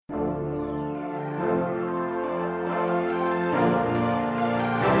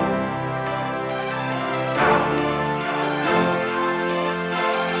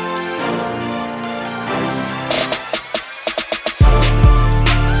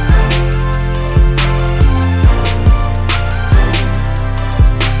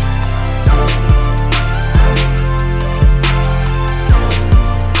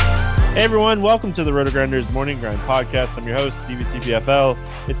Hey everyone, welcome to the Roto-Grinders Morning Grind Podcast. I'm your host, Stevie TBFL.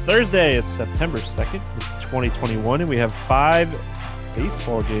 It's Thursday, it's September 2nd, it's 2021, and we have 5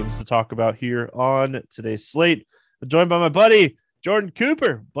 baseball games to talk about here on today's slate. I'm joined by my buddy, Jordan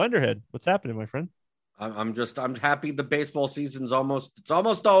Cooper, Blenderhead. What's happening, my friend? I'm happy the baseball season's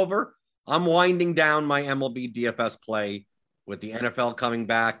almost over. I'm winding down my MLB DFS play with the NFL coming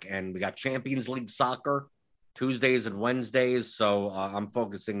back, and we got Champions League soccer Tuesdays and Wednesdays. So I'm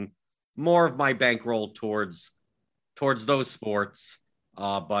focusing more of my bankroll towards those sports.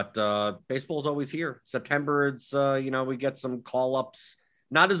 But baseball's always here. September, it's we get some call ups,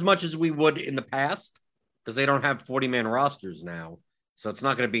 not as much as we would in the past because they don't have 40-man rosters now. So it's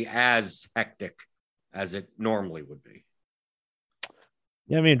not going to be as hectic as it normally would be.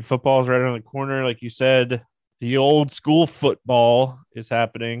 Yeah, I mean, football's right around the corner. Like you said, the old school football is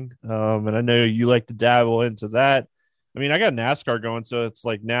happening. And I know you like to dabble into that. I mean, I got NASCAR going, so it's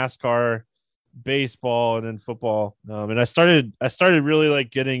like NASCAR, baseball, and then football. And I started really like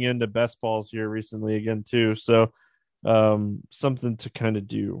getting into best balls here recently again too. So something to kind of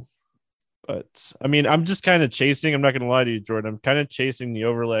do. But I mean, I'm just kind of chasing. I'm not going to lie to you, Jordan. I'm kind of chasing the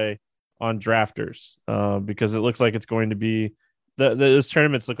overlay on drafters because it looks like it's going to be those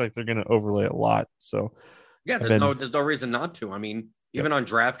tournaments look like they're going to overlay a lot. So yeah, there's no reason not to. I mean, even on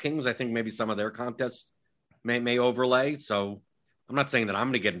DraftKings, I think maybe some of their contests may overlay. So I'm not saying that I'm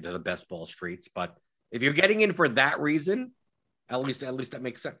going to get into the best ball streets, but if you're getting in for that reason, at least that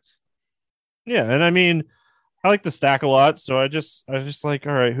makes sense. Yeah, and I mean, I like to stack a lot, so I just like,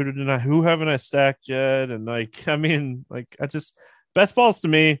 all right, who haven't I stacked yet? And like, I mean, like best balls to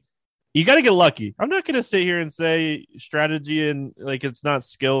me, you got to get lucky. I'm not going to sit here and say strategy and like it's not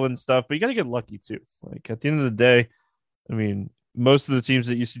skill and stuff, but you got to get lucky too. Like at the end of the day, I mean, most of the teams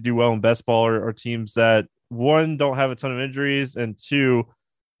that used to do well in best ball are teams that, one, don't have a ton of injuries, and two,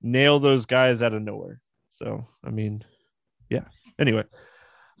 nail those guys out of nowhere. So, I mean, yeah. Anyway,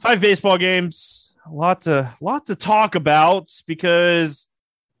 5 baseball games. A lot to talk about because,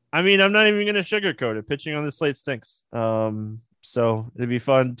 I mean, I'm not even going to sugarcoat it. Pitching on the slate stinks. So it'd be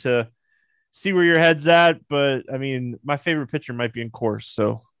fun to see where your head's at. But, I mean, my favorite pitcher might be in course.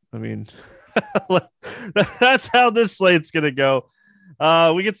 So, I mean, that's how this slate's going to go.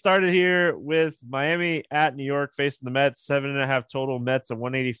 We get started here with Miami at New York facing the Mets, 7.5 total. Mets a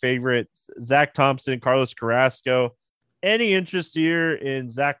 180 favorite. Zach Thompson, Carlos Carrasco. Any interest here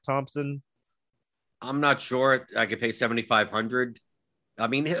in Zach Thompson? I'm not sure I could pay $7,500. I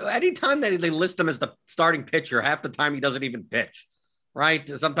mean, anytime they list him as the starting pitcher, half the time he doesn't even pitch, right?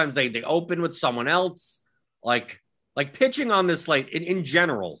 Sometimes they open with someone else. Like pitching on this slate in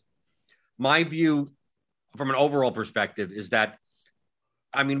general, my view from an overall perspective is that,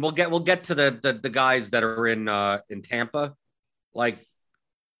 I mean, we'll get to the guys that are in Tampa. Like,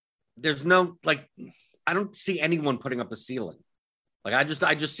 there's no, like, I don't see anyone putting up a ceiling. Like, I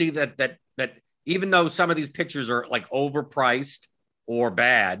just see that even though some of these pitchers are like overpriced or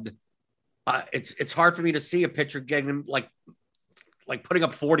bad, it's hard for me to see a pitcher getting like putting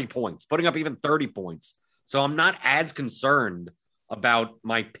up 40 points, putting up even 30 points. So I'm not as concerned about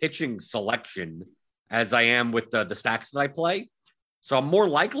my pitching selection as I am with the stacks that I play. So I'm more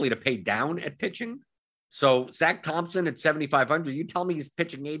likely to pay down at pitching. So Zach Thompson at 7,500, you tell me he's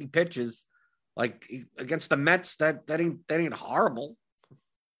pitching 80 pitches, like against the Mets, that ain't horrible.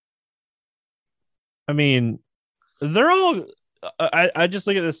 I mean, they're all. I just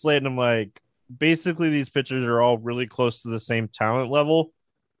look at this slate and I'm like, basically these pitchers are all really close to the same talent level.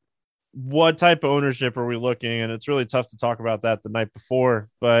 What type of ownership are we looking? And it's really tough to talk about that the night before.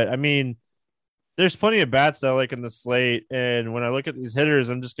 But I mean, there's plenty of bats that I like in the slate. And when I look at these hitters,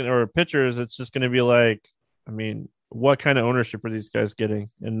 or pitchers, it's just going to be like, I mean, what kind of ownership are these guys getting?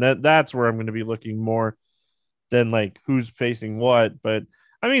 And that's where I'm going to be looking more than like who's facing what. But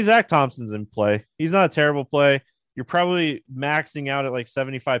I mean, Zach Thompson's in play. He's not a terrible play. You're probably maxing out at like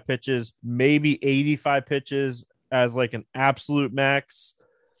 75 pitches, maybe 85 pitches as like an absolute max.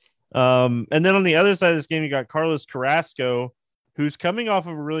 And then on the other side of this game, you got Carlos Carrasco, who's coming off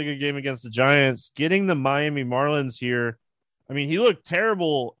of a really good game against the Giants, getting the Miami Marlins here. I mean, he looked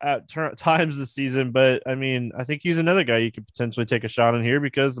terrible at times this season, but I mean, I think he's another guy you could potentially take a shot on here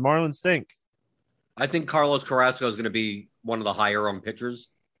because the Marlins stink. I think Carlos Carrasco is going to be one of the higher owned pitchers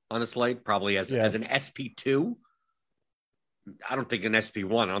on the slate, probably as an SP2. I don't think an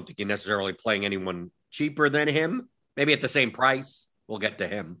SP1. I don't think you're necessarily playing anyone cheaper than him. Maybe at the same price. We'll get to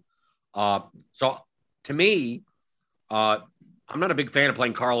him. So to me, I'm not a big fan of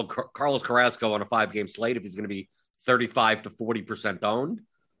playing Carlos Carrasco on a 5-game slate if he's going to be 35 to 40% owned.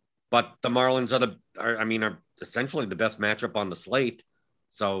 But the Marlins are essentially the best matchup on the slate.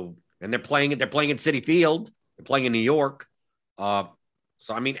 So and they're playing it. They're playing at Citi Field. They're playing in New York.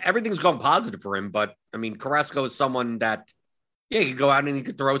 So I mean, everything's going positive for him. But I mean, Carrasco is someone that, yeah, he could go out and he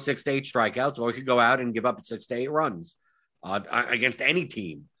could throw 6 to 8 strikeouts, or he could go out and give up 6 to 8 runs against any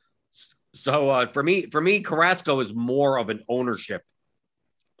team. So for me, Carrasco is more of an ownership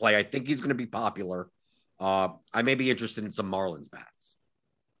play. I think he's going to be popular. I may be interested in some Marlins bats.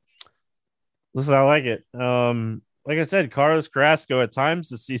 Listen, I like it. Like I said, Carlos Carrasco, at times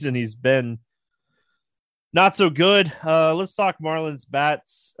this season he's been not so good. Let's talk Marlins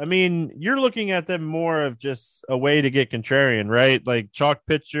bats. I mean, you're looking at them more of just a way to get contrarian, right? Like chalk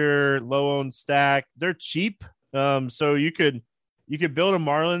pitcher, low owned stack. They're cheap. So you could build a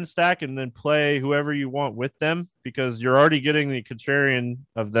Marlins stack and then play whoever you want with them, because you're already getting the contrarian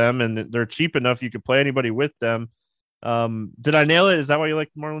of them, and they're cheap enough you could play anybody with them. Did I nail it? Is that why you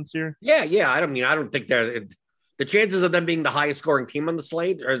like the Marlins here? Yeah. I don't think the chances of them being the highest scoring team on the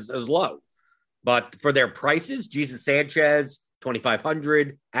slate is low. But for their prices, Jesus Sanchez,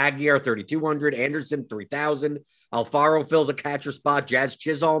 2,500, Aguirre, 3,200, Anderson, 3,000, Alfaro fills a catcher spot, Jazz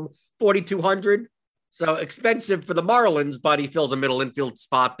Chisholm, 4,200. So expensive for the Marlins, but he fills a middle infield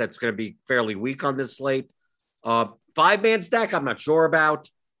spot that's going to be fairly weak on this slate. 5-man stack, I'm not sure about,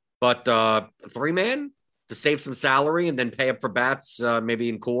 but 3-man to save some salary and then pay up for bats, maybe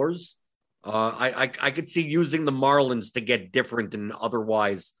in cores. I could see using the Marlins to get different than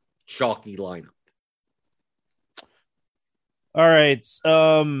otherwise chalky lineup. All right.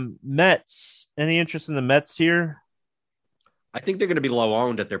 Mets. Any interest in the Mets here? I think they're going to be low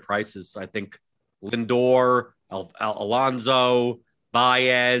owned at their prices. I think Lindor, Alonso,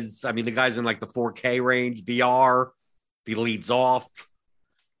 Baez. I mean, the guy's in like the 4K range. VR, if he leads off.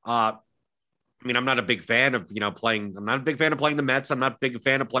 I mean, I'm not a big fan of playing. I'm not a big fan of playing the Mets. I'm not a big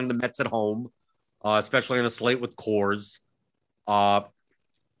fan of playing the Mets at home, especially on a slate with cores.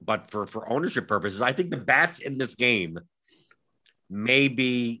 But for ownership purposes, I think the bats in this game may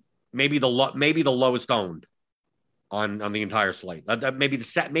be the lowest owned on the entire slate. Maybe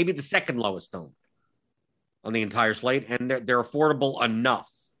the second lowest owned on the entire slate, and they're affordable enough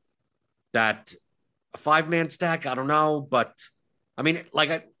that a 5-man stack, I don't know, but I mean,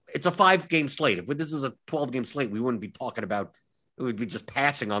 it's a 5-game slate. If this is a 12-game slate, we wouldn't be talking about. We would be just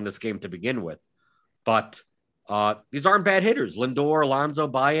passing on this game to begin with, but. These aren't bad hitters. Lindor, Alonso,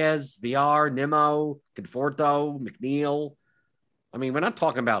 Baez, VR, Nimmo, Conforto, McNeil. I mean, we're not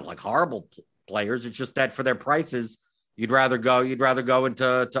talking about like horrible players. It's just that for their prices, you'd rather go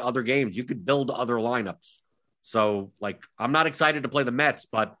into other games. You could build other lineups. So, like, I'm not excited to play the Mets,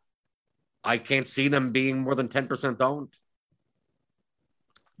 but I can't see them being more than 10% owned.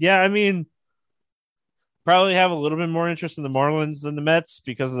 Yeah, I mean, probably have a little bit more interest in the Marlins than the Mets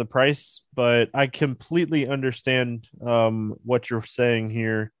because of the price, but I completely understand what you're saying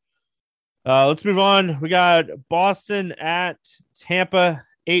here. Let's move on. We got Boston at Tampa,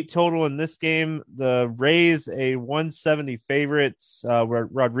 8 total in this game. The Rays, a 170 favorites.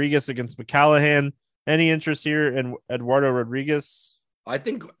 Rodriguez against McCallahan. Any interest here in Eduardo Rodriguez? I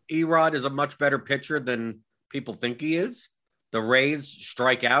think Erod is a much better pitcher than people think he is. The Rays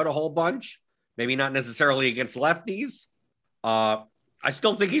strike out a whole bunch. Maybe not necessarily against lefties. I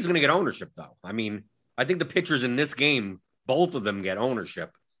still think he's going to get ownership, though. I mean, I think the pitchers in this game, both of them get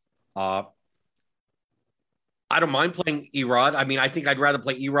ownership. I don't mind playing Erod. I mean, I think I'd rather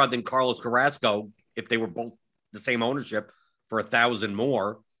play Erod than Carlos Carrasco if they were both the same ownership for 1,000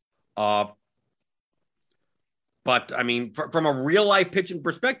 more. But I mean, from a real life pitching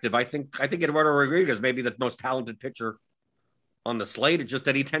perspective, I think Eduardo Rodriguez may be the most talented pitcher on the slate. It's just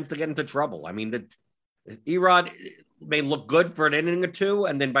that he tends to get into trouble. I mean, that Erod may look good for an inning or two,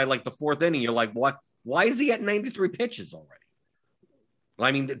 and then by like the 4th inning, you're like, what? Why is he at 93 pitches already?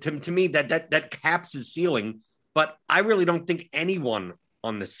 I mean, to me, that caps his ceiling. But I really don't think anyone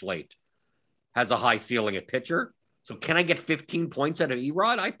on this slate has a high ceiling at pitcher. So can I get 15 points out of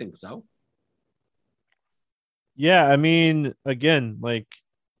Erod? I think so. Yeah, I mean, again, like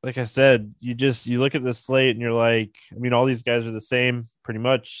I said, you look at the slate and you're like, I mean, all these guys are the same pretty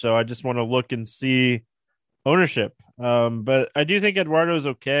much. So I just want to look and see ownership. But I do think Eduardo is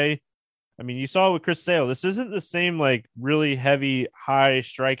okay. I mean, you saw it with Chris Sale. This isn't the same like really heavy, high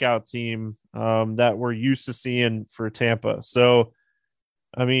strikeout team that we're used to seeing for Tampa. So,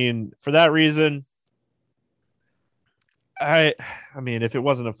 I mean, for that reason, I mean, if it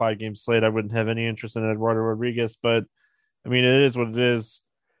wasn't a 5-game slate, I wouldn't have any interest in Eduardo Rodriguez. But I mean, it is what it is.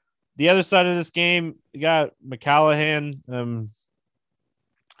 The other side of this game, you got McCallahan.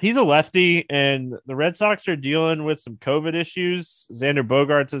 He's a lefty, and the Red Sox are dealing with some COVID issues. Xander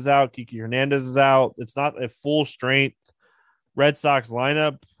Bogaerts is out. Kiki Hernandez is out. It's not a full strength Red Sox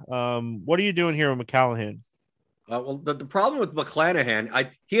lineup. What are you doing here with McCallahan? Well, the problem with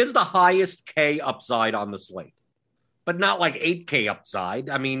McClanahan, he has the highest K upside on the slate, but not like 8K upside.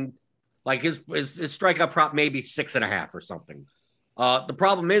 I mean, like his strikeout prop maybe 6.5 or something. The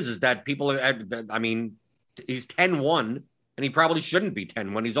problem is that people I mean, he's 10-1, and he probably shouldn't be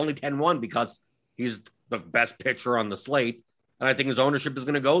 10-1. He's only 10-1 because he's the best pitcher on the slate, and I think his ownership is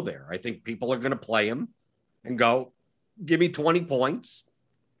going to go there. I think people are going to play him and go, give me 20 points.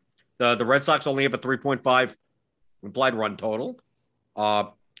 The Red Sox only have a 3.5 implied run total.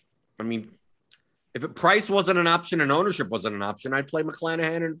 I mean, if price wasn't an option and ownership wasn't an option, I'd play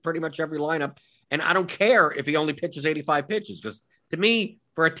McClanahan in pretty much every lineup. And I don't care if he only pitches 85 pitches, because to me,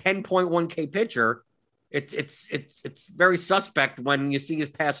 for a 10.1K pitcher, it's very suspect when you see his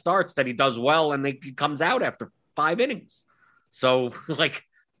past starts that he does well and he comes out after 5 innings. So, like,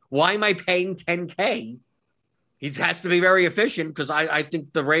 why am I paying 10K? He has to be very efficient, because I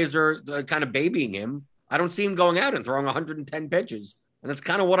think the Rays are kind of babying him. I don't see him going out and throwing 110 pitches, and that's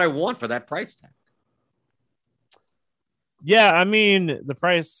kind of what I want for that price tag. Yeah, I mean, the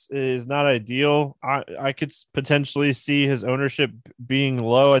price is not ideal. I could potentially see his ownership being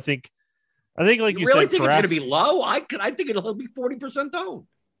low. I think like you really said, think it's going to be low? I think it'll be 40% owned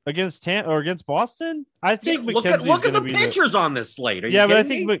against against Boston. I think look at the pitchers on this slate. But I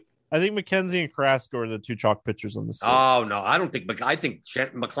think McKenzie and Carrasco are the two chalk pitchers on the slate. Oh no, I don't think. I think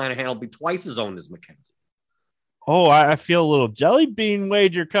McClanahan will be twice as owned as McKenzie. Oh, I feel a little jelly bean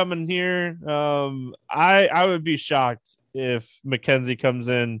wager coming here. I would be shocked if McKenzie comes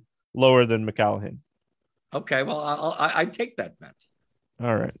in lower than McCallahan. Okay, well, I take that bet.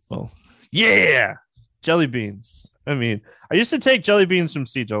 All right. Well, yeah, jelly beans. I mean, I used to take jelly beans from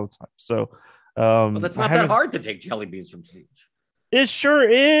Siege all the time. So, well, that's not that hard to take jelly beans from Siege. It sure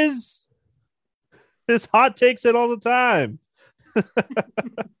is. His hot takes it all the time.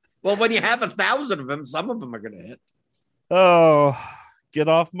 Well, when you have 1,000 of them, some of them are going to hit. Oh, get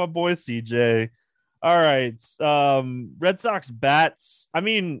off my boy CJ. All right. Red Sox bats. I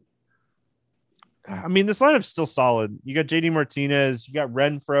mean, this lineup's still solid. You got JD Martinez. You got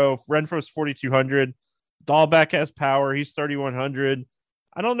Renfroe. Renfroe's 4,200. Dahlbeck has power. He's 3,100.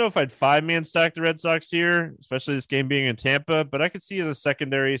 I don't know if I'd 5-man stack the Red Sox here, especially this game being in Tampa, but I could see as a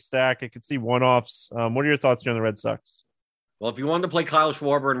secondary stack. I could see one-offs. What are your thoughts here on the Red Sox? Well, if you wanted to play Kyle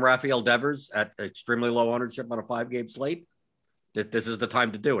Schwarber and Rafael Devers at extremely low ownership on a 5-game slate, this is the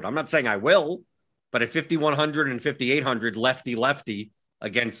time to do it. I'm not saying I will, but at 5,100 and 5,800, lefty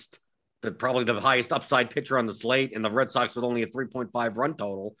against probably the highest upside pitcher on the slate, and the Red Sox with only a 3.5 run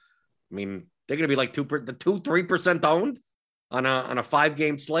total, I mean, they're going to be like 3% owned on a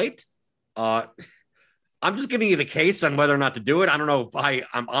 5-game slate. I'm just giving you the case on whether or not to do it. I don't know if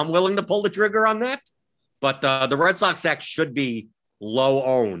I'm willing to pull the trigger on that. But the Red Sox stack should be low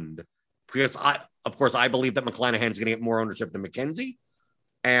owned, because I believe that McClanahan's going to get more ownership than McKenzie.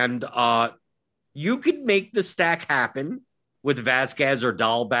 And you could make the stack happen with Vasquez or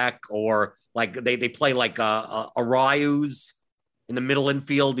Dahlbeck, or like they play like a Ryuz in the middle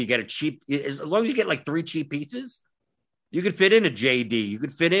infield. You get a cheap, as long as you get like 3 cheap pieces, you could fit in a JD. You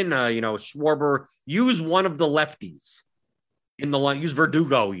could fit in Schwarber. Use one of the lefties in the line. Use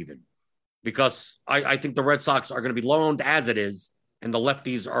Verdugo even. Because I think the Red Sox are going to be low owned as it is, and the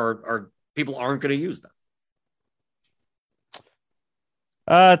lefties are people aren't going to use them.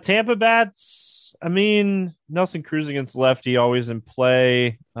 Tampa bats. I mean, Nelson Cruz against lefty, always in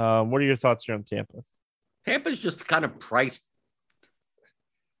play. What are your thoughts here on Tampa? Tampa's just kind of priced.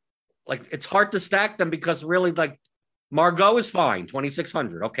 Like, it's hard to stack them because really, like, Margot is fine,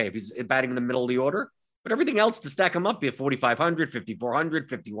 2,600. Okay, if he's batting in the middle of the order, but everything else to stack him up, be at 4,500, 5,400,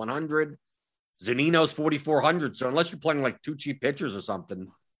 5,100. Zunino's 4,400. So unless you're playing like 2 cheap pitchers or something,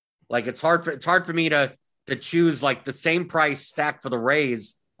 like it's hard for me to choose like the same price stack for the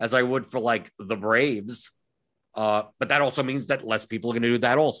Rays as I would for like the Braves. But that also means that less people are going to do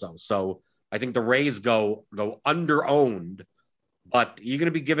that also. So I think the Rays go under owned, but you're going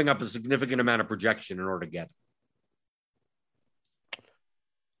to be giving up a significant amount of projection in order to get it.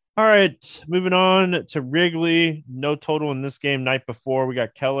 All right, moving on to Wrigley. No total in this game. Night before, we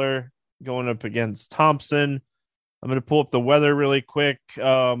got Keller going up against Thompson. I'm going to pull up the weather really quick.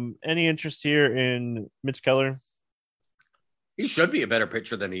 Any interest here in Mitch Keller? He should be a better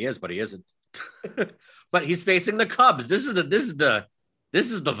pitcher than he is, but he isn't. But he's facing the Cubs. This is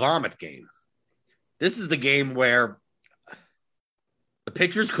the vomit game. This is the game where the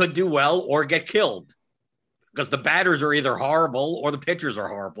pitchers could do well or get killed, because the batters are either horrible or the pitchers are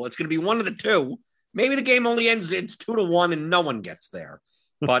horrible. It's going to be one of the two. Maybe the game only ends, it's 2-1 and no one gets there.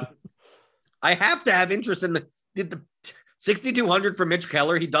 But I have to have interest in 6,200 for Mitch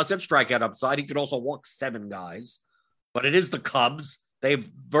Keller. He does have strikeout upside. He could also walk 7 guys, but it is the Cubs. They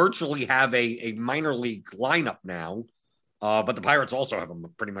virtually have a minor league lineup now, but the Pirates also have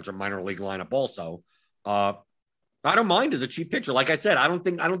pretty much a minor league lineup also. I don't mind as a cheap pitcher. Like I said, I don't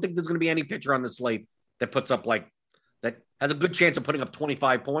think there's going to be any pitcher on the slate that puts up that has a good chance of putting up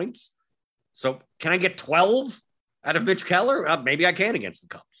 25 points. So can I get 12 out of Mitch Keller? Maybe I can against the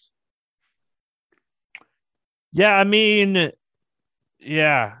Cubs. Yeah, I mean,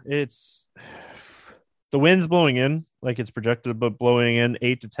 yeah, it's the wind's blowing in like it's projected, but blowing in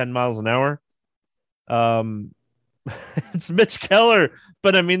 8 to 10 miles an hour. It's Mitch Keller,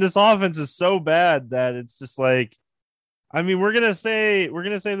 but I mean, this offense is so bad that it's just like, I mean, we're gonna say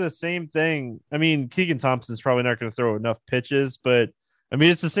the same thing. I mean, Keegan Thompson's probably not going to throw enough pitches, but I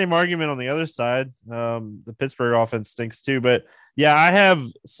mean, it's the same argument on the other side. The Pittsburgh offense stinks too, but yeah, I have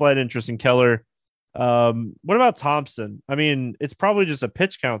slight interest in Keller. What about Thompson? I mean, it's probably just a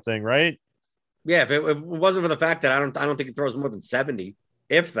pitch count thing, right? Yeah, if it wasn't for the fact that I don't think he throws more than 70,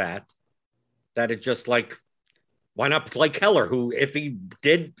 if that it's just like, why not play Keller, who, if he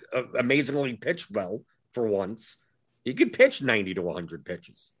did amazingly pitch well for once, he could pitch 90 to 100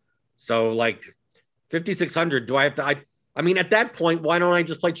 pitches. So, like, 5,600, do I have to... I mean, at that point, why don't I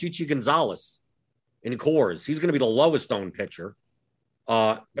just play Chichi Gonzalez in Coors? He's going to be the lowest owned pitcher.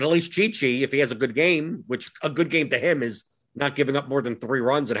 But at least Chichi, if he has a good game, which a good game to him is not giving up more than 3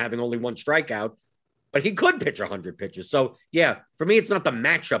 runs and having only 1 strikeout, but he could pitch 100 pitches. So, yeah, for me, it's not the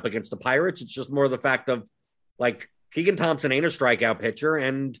matchup against the Pirates. It's just more the fact of, like, Keegan Thompson ain't a strikeout pitcher,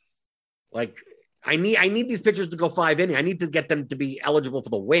 and, like, I need these pitchers to go 5 innings. I need to get them to be eligible for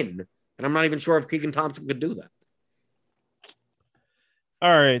the win, and I'm not even sure if Keegan Thompson could do that.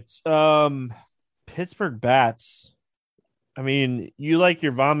 All right. Pittsburgh bats. I mean, you like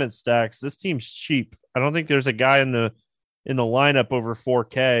your vomit stacks. This team's cheap. I don't think there's a guy in the lineup over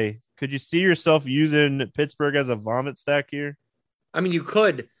 4K. Could you see yourself using Pittsburgh as a vomit stack here? I mean, you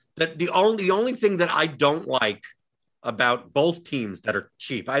could. The only thing that I don't like about both teams that are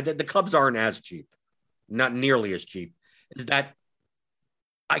cheap, the Cubs aren't as cheap, not nearly as cheap, is that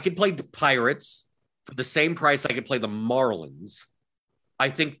I could play the Pirates for the same price I could play the Marlins. I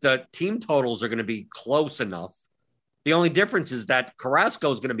think the team totals are going to be close enough. The only difference is that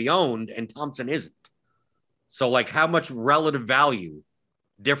Carrasco is going to be owned and Thompson isn't. So, like, how much relative value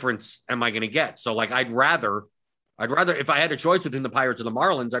difference am I going to get? So, like, I'd rather, if I had a choice between the Pirates or the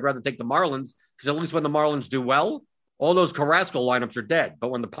Marlins, I'd rather take the Marlins, because at least when the Marlins do well, all those Carrasco lineups are dead. But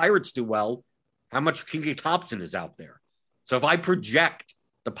when the Pirates do well, how much Keegan Thompson is out there? So if I project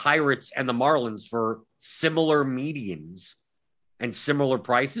the Pirates and the Marlins for similar medians and similar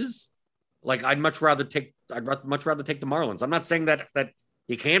prices, like, I'd much rather take the Marlins. I'm not saying that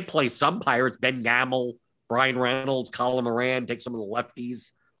you can't play some Pirates, Ben Gamel, Brian Reynolds, Colin Moran, take some of the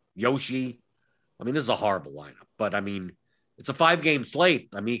lefties, Yoshi. I mean, this is a horrible lineup, but I mean, it's a 5-game slate.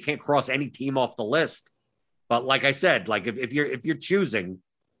 I mean, you can't cross any team off the list. But like I said, like, if you're choosing,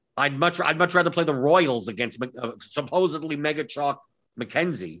 I'd much rather play the Royals against supposedly Mega Chalk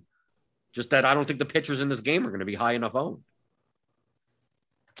McKenzie. Just that I don't think the pitchers in this game are going to be high enough owned.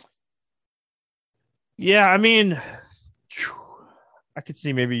 Yeah, I mean, I could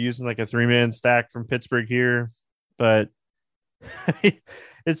see maybe using like a 3-man stack from Pittsburgh here, but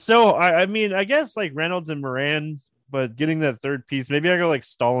it's so, I mean, I guess like Reynolds and Moran, but getting that third piece, maybe I go like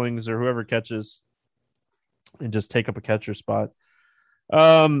Stallings or whoever catches and just take up a catcher spot.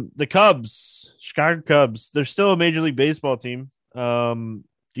 The Cubs, Chicago Cubs, they're still a Major League Baseball team. Do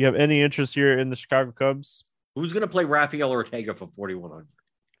you have any interest here in the Chicago Cubs? Who's going to play Rafael Ortega for 4,100?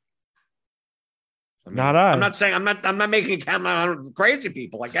 I mean, not I. I'm not saying I'm not making a count on crazy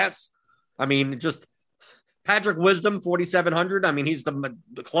people, I guess. I mean, just Patrick Wisdom, 4,700. I mean, he's the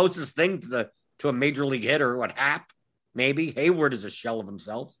closest thing to a major league hitter. What, Happ? Maybe. Hayward is a shell of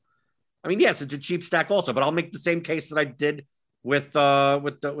himself. I mean, yes, it's a cheap stack also, but I'll make the same case that I did with the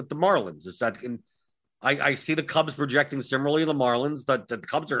Marlins. Is that I see the Cubs projecting similarly to the Marlins. The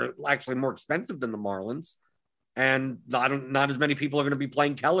Cubs are actually more expensive than the Marlins. And not as many people are going to be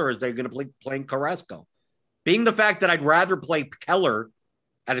playing Keller as they're going to be playing Carrasco. Being the fact that I'd rather play Keller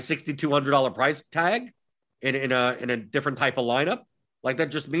at a $6,200 price tag in a different type of lineup, like, that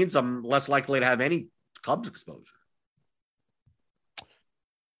just means I'm less likely to have any Cubs exposure.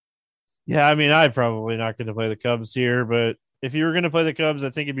 Yeah, I mean, I'm probably not going to play the Cubs here, but if you were going to play the Cubs,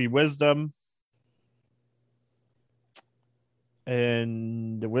 I think it'd be Wisdom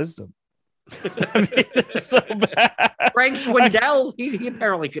and Wisdom. I mean, they're so bad. Frank Schwindel, he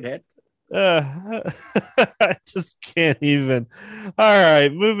apparently could hit. I just can't even. All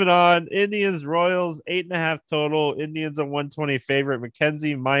right, moving on. Indians Royals 8.5 total. Indians a 120 favorite.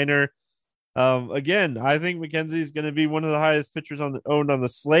 Mackenzie Minor. Again, I think Mackenzie is going to be one of the highest pitchers owned on the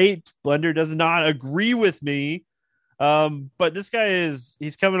slate. Blender does not agree with me. But this guy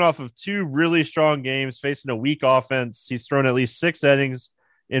he's coming off of two really strong games, facing a weak offense. He's thrown at least 6 innings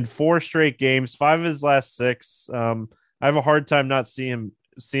in 4 straight games, 5 of his last 6. I have a hard time not seeing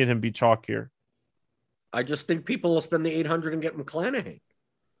him be chalk here. I just think people will spend the 800 and get McClanahan.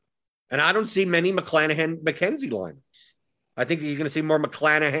 And I don't see many McClanahan-McKenzie lineups. I think you're going to see more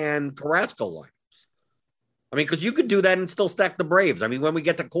McClanahan-Carrasco lineups. I mean, because you could do that and still stack the Braves. I mean, when we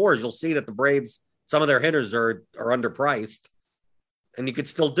get to cores, you'll see that the Braves, some of their hitters are underpriced, and you could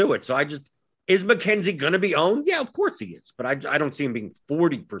still do it. So is McKenzie going to be owned? Yeah, of course he is. But I don't see him being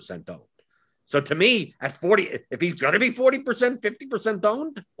 40% owned. So to me, at 40, if he's going to be 40%, 50%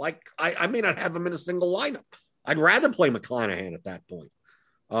 owned, like I may not have him in a single lineup. I'd rather play McClanahan at that point.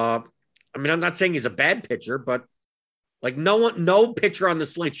 I mean, I'm not saying he's a bad pitcher, but like no pitcher on the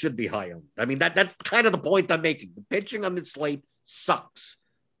slate should be high owned. I mean, that's kind of the point I'm making. The pitching on the slate sucks.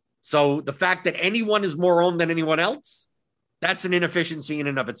 So the fact that anyone is more owned than anyone else, that's an inefficiency in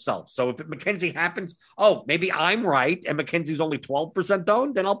and of itself. So if McKenzie happens, maybe I'm right and McKenzie's only 12%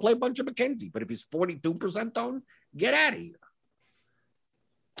 owned, then I'll play a bunch of McKenzie. But if he's 42% owned, get out of here.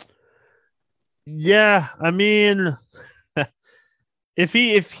 Yeah, I mean, if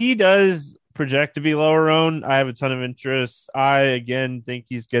he does project to be lower owned, I have a ton of interest. I again think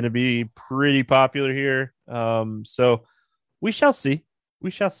he's going to be pretty popular here. So we shall see. We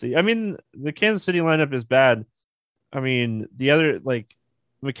shall see. I mean, the Kansas City lineup is bad. I mean, the other, like,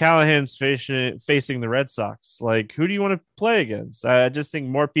 McCallahan's facing the Red Sox. Like, who do you want to play against? I just think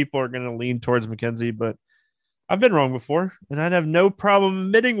more people are going to lean towards McKenzie, but I've been wrong before, and I'd have no problem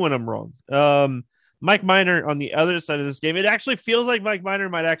admitting when I'm wrong. Mike Minor on the other side of this game. It actually feels like Mike Minor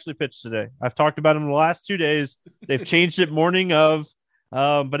might actually pitch today. I've talked about him the last 2 days. They've changed it morning of,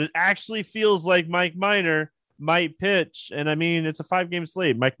 but it actually feels like Mike Minor might pitch. And I mean, it's a 5-game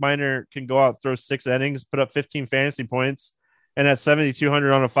slate. Mike Minor can go out, throw 6 innings, put up 15 fantasy points, and at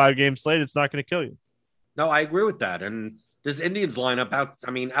 7,200 on a 5-game slate, it's not going to kill you. No, I agree with that. And this Indians lineup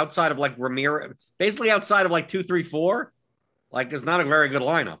outside of like Ramirez, basically outside of like 2, 3, 4, like it's not a very good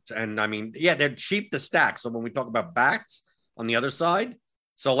lineup. And I mean, yeah, they're cheap to stack. So when we talk about backs on the other side,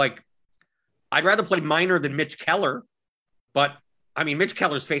 so like I'd rather play Minor than Mitch Keller, but I mean, Mitch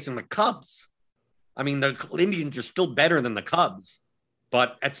Keller's facing the Cubs. I mean, the Indians are still better than the Cubs,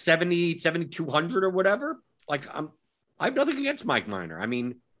 but at 7,200 or whatever, like I have nothing against Mike Minor. I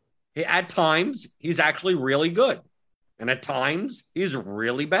mean, at times he's actually really good, and at times he's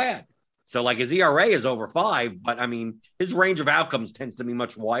really bad. So like his ERA is over 5, but I mean, his range of outcomes tends to be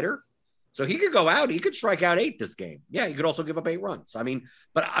much wider. So he could go out, he could strike out 8 this game. Yeah, he could also give up 8 runs. I mean,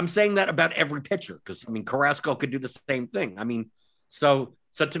 but I'm saying that about every pitcher because I mean, Carrasco could do the same thing. I mean, so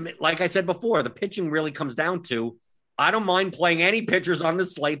to me, like I said before, the pitching really comes down to I don't mind playing any pitchers on the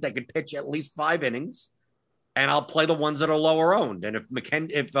slate that can pitch at least 5 innings, and I'll play the ones that are lower owned. And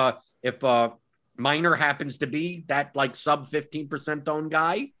if Minor happens to be that like sub 15% owned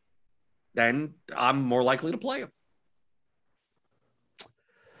guy, then I'm more likely to play him.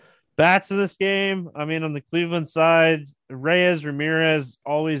 Bats in this game. I mean, on the Cleveland side, Reyes, Ramirez,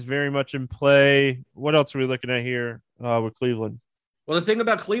 always very much in play. What else are we looking at here with Cleveland? Well, the thing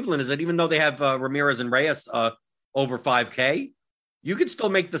about Cleveland is that even though they have Ramirez and Reyes over 5K, you could still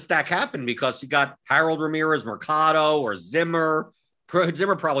make the stack happen because you got Harold Ramirez, Mercado, or Zimmer.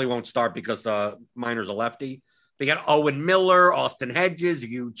 Zimmer probably won't start because Minor's a lefty. They got Owen Miller, Austin Hedges,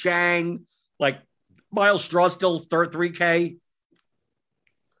 Yu Chang, like Miles Straw still 3K.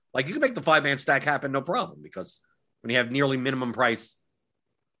 Like you can make the 5-man stack happen, no problem, because when you have nearly minimum price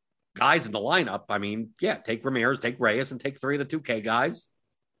guys in the lineup, I mean, yeah, take Ramirez, take Reyes, and take 3 of the 2K guys,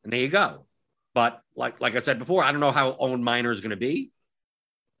 and there you go. But like I said before, I don't know how owned Minor is going to be.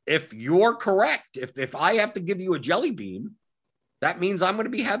 If you're correct, if I have to give you a jelly bean, that means I'm going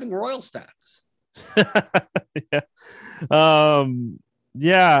to be having Royal stacks. Yeah.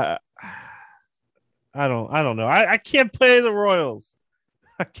 Yeah. I don't know. I can't play the Royals.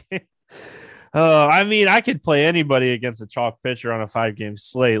 I can't. I mean, I could play anybody against a chalk pitcher on a 5-game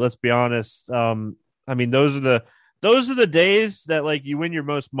slate. Let's be honest. I mean, those are the days that like you win your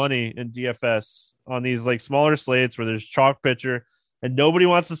most money in DFS on these like smaller slates where there's chalk pitcher and nobody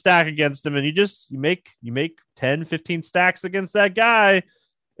wants to stack against him. And you make 10, 15 stacks against that guy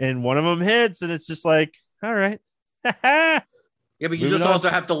and one of them hits. And it's just like, all right. Yeah, but you just also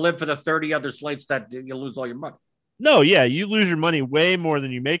have to live for the 30 other slates that you lose all your money. No, yeah, you lose your money way more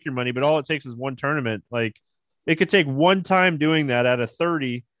than you make your money, but all it takes is one tournament. Like it could take one time doing that out of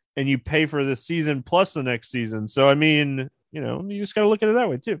 30 and you pay for the season plus the next season. So I mean, you just got to look at it that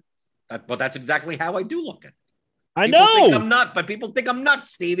way too. But that's exactly how I do look at it. I People think know. I'm nuts, but people think I'm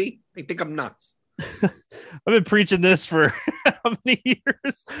nuts, Stevie. They think I'm nuts. I've been preaching this for how many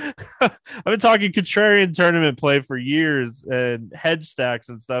years? I've been talking contrarian tournament play for years and hedge stacks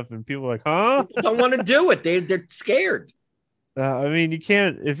and stuff, and people are like, huh? People don't want to do it. They're scared. I mean, you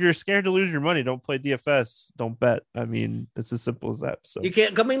can't, if you're scared to lose your money, don't play DFS, don't bet. I mean, it's as simple as that. So You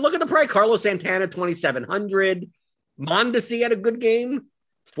can't. I mean, look at the price. Carlos Santana, 2,700. Mondesi had a good game,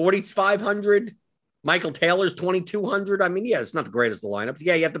 4,500. Michael Taylor's 2,200. I mean, yeah, it's not the greatest of lineups.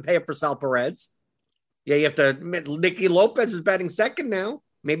 Yeah, you have to pay up for Sal Perez. Yeah, you have to admit Nicky Lopez is batting second now.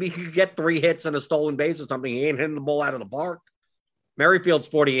 Maybe he could get 3 hits and a stolen base or something. He ain't hitting the ball out of the park. Merrifield's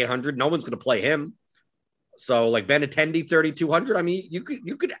 4,800. No one's going to play him. So like Benintendi, 3,200. I mean, you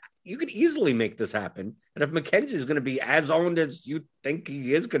could easily make this happen. And if McKenzie's going to be as owned as you think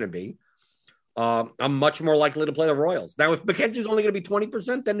he is going to be, I'm much more likely to play the Royals. Now, if McKenzie's only going to be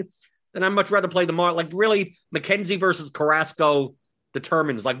 20%, then I'd much rather play the Marlins. Like really, McKenzie versus Carrasco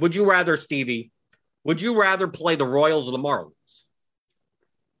determines. Like, would you rather, Stevie? Would you rather play the Royals or the Marlins?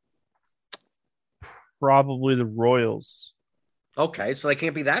 probably the Royals. Okay, so they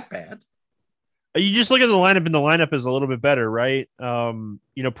can't be that bad. You just look at the lineup, and the lineup is a little bit better, right?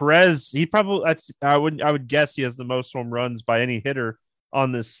 Perez, he probably, I would guess he has the most home runs by any hitter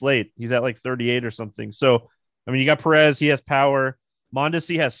on this slate. He's at like 38 or something. So, I mean, you got Perez, he has power.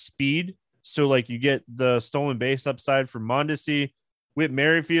 Mondesi has speed. So, like, you get the stolen base upside from Mondesi. Whit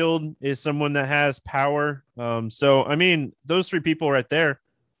Merrifield is someone that has power. So, I mean, those 3 people right there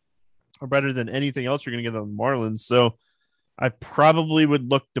are better than anything else you're going to get on the Marlins. So, I probably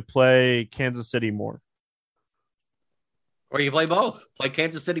would look to play Kansas City more. Or you play both. Play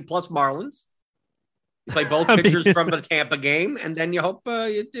Kansas City plus Marlins. You play both pitchers from the Tampa game, and then you hope there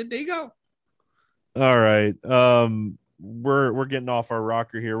you go. All right. We're getting off our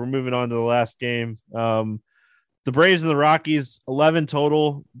rocker here. We're moving on to the last game. The Braves and the Rockies, 11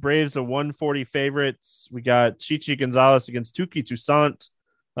 total. Braves are 140 favorites. We got Chichi Gonzalez against Tuki Toussaint.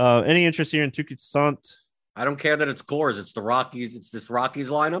 Any interest here in Tuki Toussaint? I don't care that it's Coors. It's the Rockies. It's this Rockies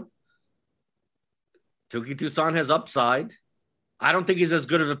lineup. Tuki Toussaint has upside. I don't think he's as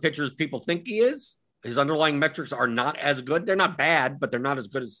good of a pitcher as people think he is. His underlying metrics are not as good. They're not bad, but they're not as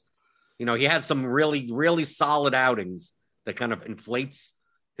good as, he has some really, really solid outings that kind of inflates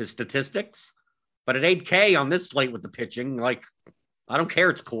his statistics. But at 8K on this slate with the pitching, like, I don't care.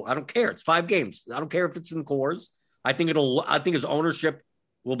 It's cool. I don't care. It's 5 games. I don't care if it's in Coors. I think his ownership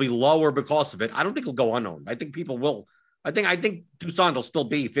will be lower because of it. I don't think it'll go unowned. I think people will. I think Toussaint will still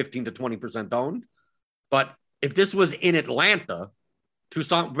be 15 to 20% owned. But if this was in Atlanta,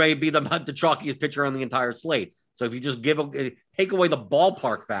 Toussaint may be the chalkiest pitcher on the entire slate. So if you just take away the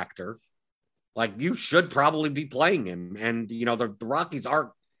ballpark factor, like you should probably be playing him. And, the Rockies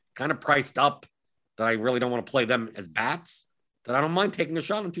are kind of priced up that I really don't want to play them as bats, that I don't mind taking a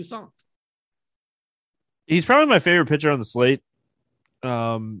shot on Toussaint. He's probably my favorite pitcher on the slate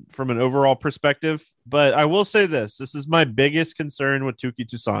from an overall perspective. But I will say this is my biggest concern with Tuki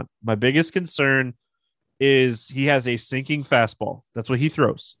Toussaint. My biggest concern is he has a sinking fastball. That's what he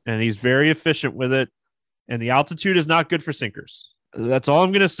throws. And he's very efficient with it. And the altitude is not good for sinkers. That's all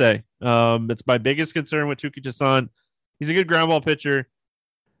I'm going to say. It's my biggest concern with Tuki Toussaint. He's a good ground ball pitcher.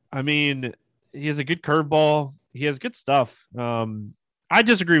 I mean, he has a good curveball. He has good stuff. I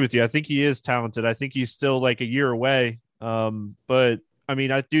disagree with you. I think he is talented. I think he's still like a year away. But I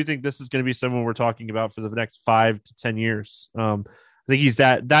mean, I do think this is going to be someone we're talking about for the next 5 to 10 years. I think he's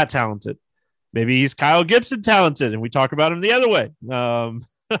that talented. Maybe he's Kyle Gibson talented, and we talk about him the other way.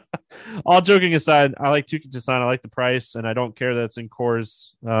 All joking aside, I like Tuki Toussaint. I like the price, and I don't care that it's in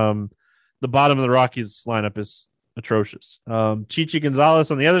Coors. The bottom of the Rockies lineup is atrocious. Chichi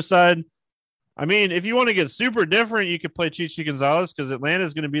Gonzalez on the other side. I mean, if you want to get super different, you could play Chichi Gonzalez because Atlanta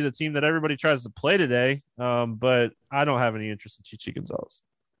is going to be the team that everybody tries to play today. But I don't have any interest in Chichi Gonzalez.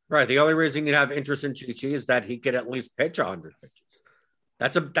 Right. The only reason you have interest in Chichi is that he could at least pitch 100 pitches.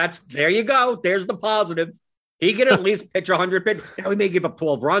 That's there you go. There's the positive. He could at least pitch 100 pitches. He may give up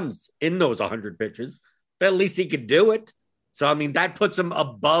 12 runs in those 100 pitches, but at least he could do it. So, I mean, that puts him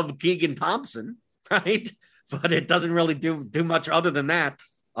above Keegan Thompson, right? But it doesn't really do much other than that.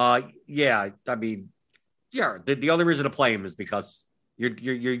 Yeah, I mean, yeah, the only reason to play him is because you're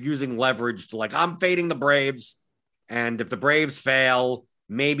using leverage to like, I'm fading the Braves. And if the Braves fail,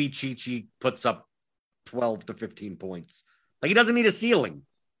 maybe Chichi puts up 12 to 15 points. Like he doesn't need a ceiling,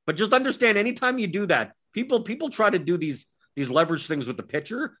 but just understand anytime you do that, people try to do these leverage things with the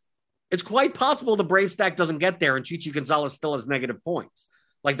pitcher. It's quite possible the Brave stack doesn't get there and Chichi Gonzalez still has negative points.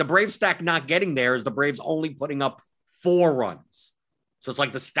 Like the Brave stack not getting there is the Braves only putting up 4 runs. So it's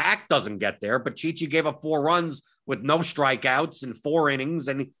like the stack doesn't get there, but Chichi gave up 4 runs with no strikeouts in 4 innings,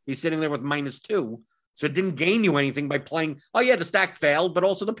 and he's sitting there with -2. So it didn't gain you anything by playing, oh yeah, the stack failed, but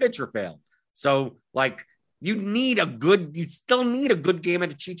also the pitcher failed. So like you still need a good game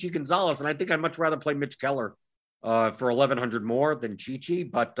at Chichi Gonzalez. And I think I'd much rather play Mitch Keller for 1,100 more than Chichi,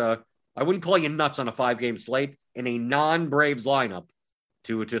 but I wouldn't call you nuts on a 5-game slate in a non-Braves lineup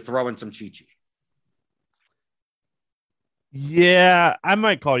to throw in some Chichi. Yeah, I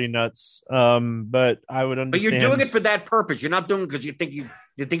might call you nuts, but I would understand. But you're doing it for that purpose. You're not doing it because you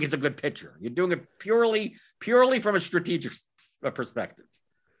think he's a good pitcher. You're doing it purely from a strategic perspective.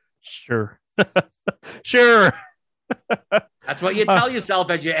 Sure. Sure. That's what you tell yourself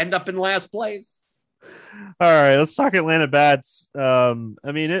as you end up in last place. All right, let's talk Atlanta bats. I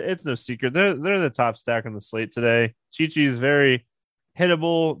mean, it's no secret. They're the top stack on the slate today. Chichi is very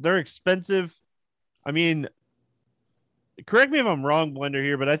hittable. They're expensive. I mean, correct me if I'm wrong, Blender,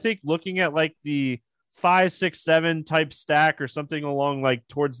 here, but I think looking at like the 5, 6, 7 type stack or something along like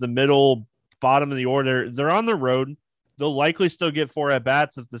towards the middle, bottom of the order, they're on the road. They'll likely still get 4 at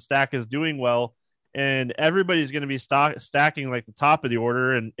bats if the stack is doing well, and everybody's going to be stacking like the top of the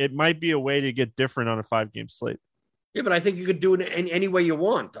order, and it might be a way to get different on a 5-game slate. Yeah, but I think you could do it in any way you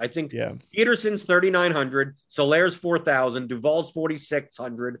want. I think Peterson's 3,900, Solaire's 4,000, Duvall's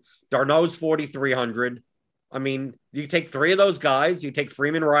 4,600, Darno's 4,300. I mean, you take 3 of those guys, you take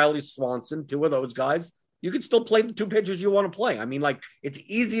Freeman, Riley, Swanson, 2 of those guys, you can still play the 2 pitchers you want to play. I mean, like, it's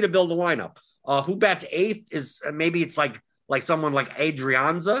easy to build a lineup. Who bats 8th is maybe it's like someone like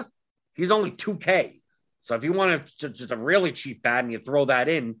Adrianza. He's only 2K. So if you want just a really cheap bat and you throw that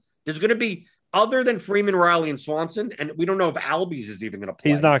in, there's going to be, other than Freeman, Riley, and Swanson, and we don't know if Albies is even going to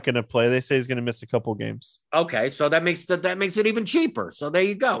play. He's not going to play. They say he's going to miss a couple games. Okay, so that makes it even cheaper. So there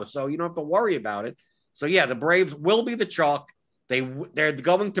you go. So you don't have to worry about it. So yeah, the Braves will be the chalk. They're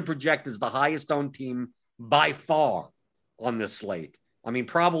going to project as the highest owned team by far on this slate. I mean,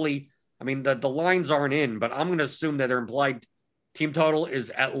 probably. I mean, the lines aren't in, but I'm going to assume that their implied team total is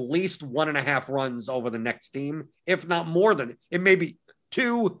at least 1.5 runs over the next team, if not more than it. May be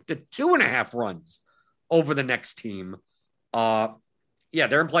 2 to 2.5 runs over the next team. Yeah,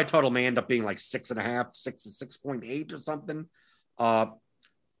 their implied total may end up being like 6.5, 6.8 or something.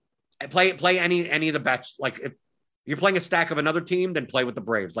 Play any of the bets. Like if you're playing a stack of another team, then play with the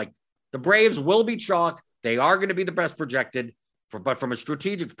Braves. Like the Braves will be chalk. They are going to be the best projected. But from a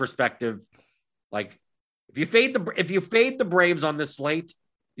strategic perspective, like if you fade the Braves on this slate,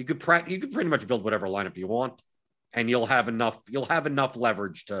 you could pretty much build whatever lineup you want, and you'll have enough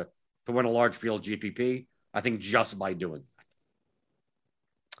leverage to win a large field GPP. I think just by doing that.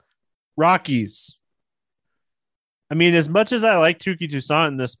 Rockies. I mean, as much as I like Tuki Toussaint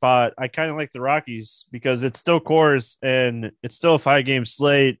in this spot, I kind of like the Rockies because it's still Coors and it's still a 5-game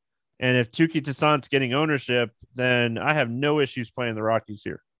slate. And if Tuki Toussaint's getting ownership, then I have no issues playing the Rockies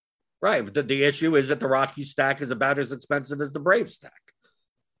here. Right. But the issue is that the Rockies stack is about as expensive as the Braves stack.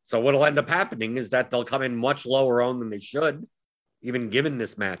 So what'll end up happening is that they'll come in much lower owned than they should, even given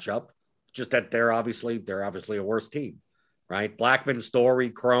this matchup. Just that they're obviously a worse team, right? Blackman, Story,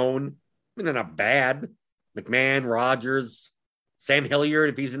 Crone. I mean, they're not bad. McMahon, Rogers, Sam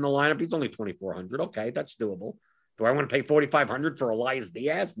Hilliard. If he's in the lineup, he's only 2,400. Okay, that's doable. Do I want to pay 4,500 for Elias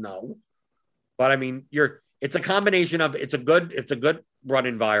Diaz? No. But I mean, it's a combination of it's a good run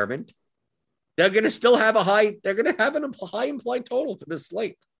environment. They're going to still have a high implied total for this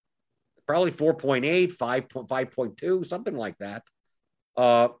slate. Probably 4.8, 5.2, something like that.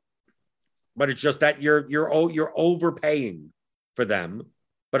 But it's just that you're overpaying for them.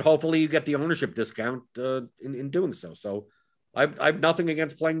 But hopefully you get the ownership discount in doing so. So I have nothing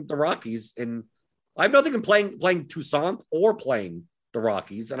against playing the Rockies and I have nothing in playing Toussaint or playing the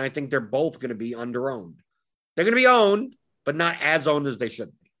Rockies, and I think they're both going to be under-owned. They're going to be owned, but not as owned as they should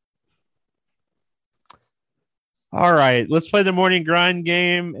be. All right, let's play the morning grind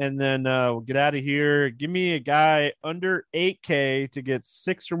game, and then we'll get out of here. Give me a guy under 8K to get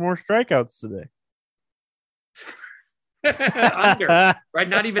 6 or more strikeouts today. Under, right?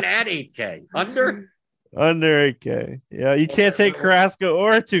 Not even at 8K. Under 8K. Yeah, you can't take Carrasco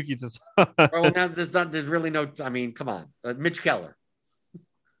or Tuki Toussaint. Well, now there's really no. I mean, come on, Mitch Keller.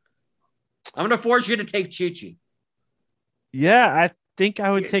 I'm going to force you to take Chichi. Yeah, I think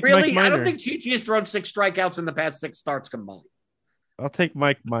I would take really. Mike Minor. I don't think Chichi has thrown 6 strikeouts in the past 6 starts combined. I'll take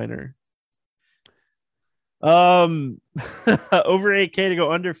Mike Minor. Over 8K to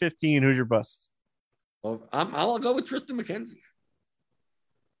go under 15. Who's your bust? Well, I'll go with Tristan McKenzie.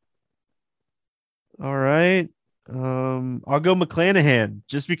 All right. I'll go McClanahan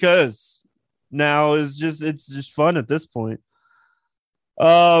just because now it's just fun at this point.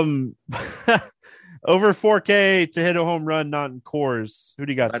 Um, over 4K to hit a home run, not in cores. Who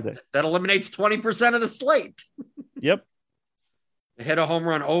do you got today? That eliminates 20% of the slate. Yep. Hit a home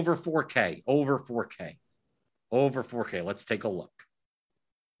run over 4K. Over 4K. Over 4K. Let's take a look.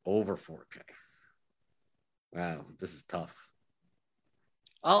 Over 4K. Wow, this is tough.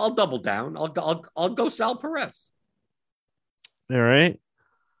 I'll double down. I'll go Sal Perez. All right.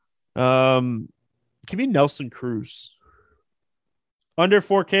 Give me Nelson Cruz. Under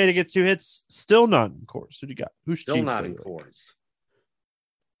 4K to get 2 hits, still not in course. Who do you got? Who's still not in course?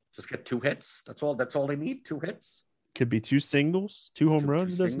 Just get 2 hits. That's all they need. 2 hits. Could be 2 singles, 2 home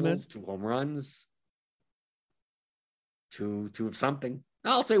runs. Two singles, 2 home runs. 2 of something.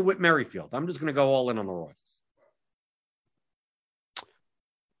 I'll say Whit Merrifield. I'm just going to go all in on the Royals.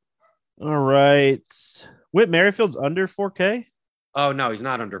 All right. Whit Merrifield's under 4K? Oh, no, he's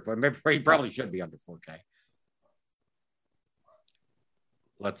not under 4K. He probably should be under 4K.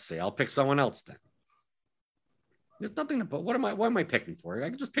 Let's see. I'll pick someone else then. There's nothing to put. What am I picking for? I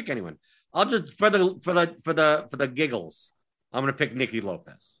can just pick anyone. I'll just for the giggles. I'm going to pick Nicky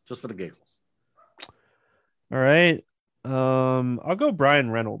Lopez just for the giggles. All right. I'll go Brian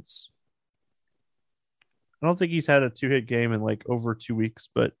Reynolds. I don't think he's had a 2-hit game in like over 2 weeks,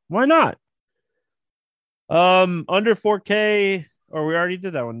 but why not? Under 4K, or we already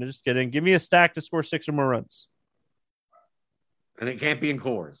did that one. Just kidding. Give me a stack to score 6 or more runs. And it can't be in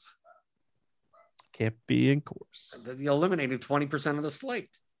cores. Can't be in course. You eliminated 20% of the slate.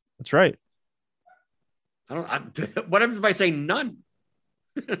 That's right. What happens if I say none?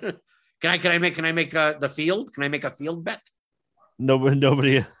 Can I make the field? Can I make a field bet?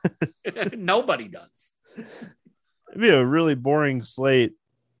 Nobody. Nobody does. It'd be a really boring slate.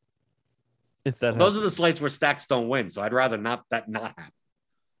 If that those are the slates where stacks don't win, so I'd rather not happen.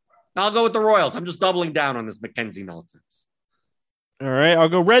 I'll go with the Royals. I'm just doubling down on this McKenzie nonsense. All right, I'll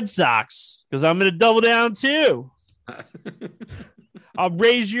go Red Sox because I'm going to double down too. I'll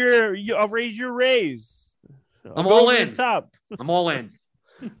raise your raise. I'm all in. Top. I'm all in.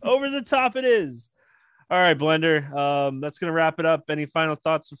 Over the top it is. All right, Blender. That's going to wrap it up. Any final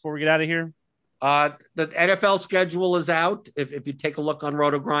thoughts before we get out of here? The NFL schedule is out. If you take a look on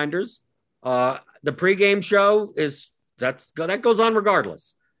Roto Grinders, the pregame show that goes on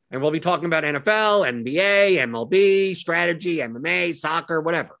regardless. And we'll be talking about NFL, NBA, MLB, strategy, MMA, soccer,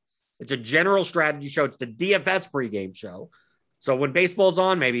 whatever. It's a general strategy show. It's the DFS pregame show. So when baseball's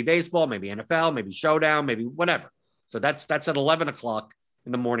on, maybe baseball, maybe NFL, maybe Showdown, maybe whatever. So that's at 11 o'clock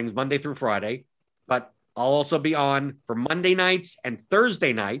in the mornings, Monday through Friday. But I'll also be on for Monday nights and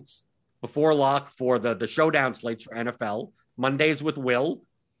Thursday nights before lock for the Showdown slates for NFL. Mondays with Will,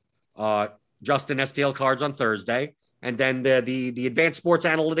 Justin STL Cards on Thursday. And then the Advanced Sports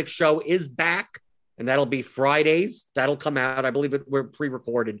Analytics show is back, and that'll be Fridays. That'll come out. I believe we're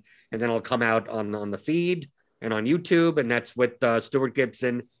pre-recorded, and then it'll come out on the feed and on YouTube, and that's with Stuart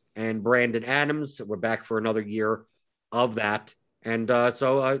Gibson and Brandon Adams. We're back for another year of that, and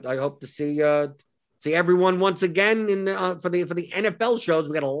so I hope to see everyone once again for the NFL shows.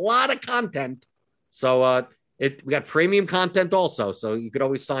 We got a lot of content, so we got premium content also. So you could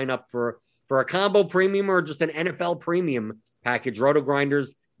always sign up for a combo premium or just an NFL premium package,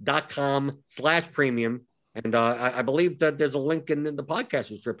 rotogrinders.com/premium. And I believe that there's a link in the podcast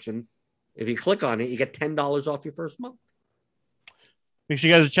description. If you click on it, you get $10 off your first month. Make sure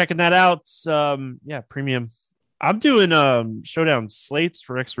you guys are checking that out. Premium. I'm doing Showdown slates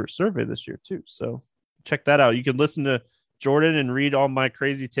for Expert Survey this year too. So check that out. You can listen to Jordan and read all my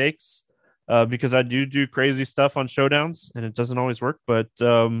crazy takes because I do crazy stuff on Showdowns and it doesn't always work, but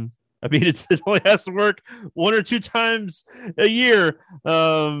I mean, it only has to work 1 or 2 times a year.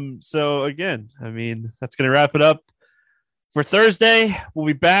 So again, I mean, that's going to wrap it up for Thursday. We'll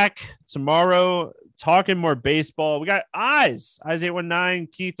be back tomorrow talking more baseball. We got Eyes 819,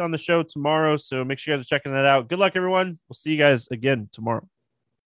 Keith on the show tomorrow. So make sure you guys are checking that out. Good luck, everyone. We'll see you guys again tomorrow.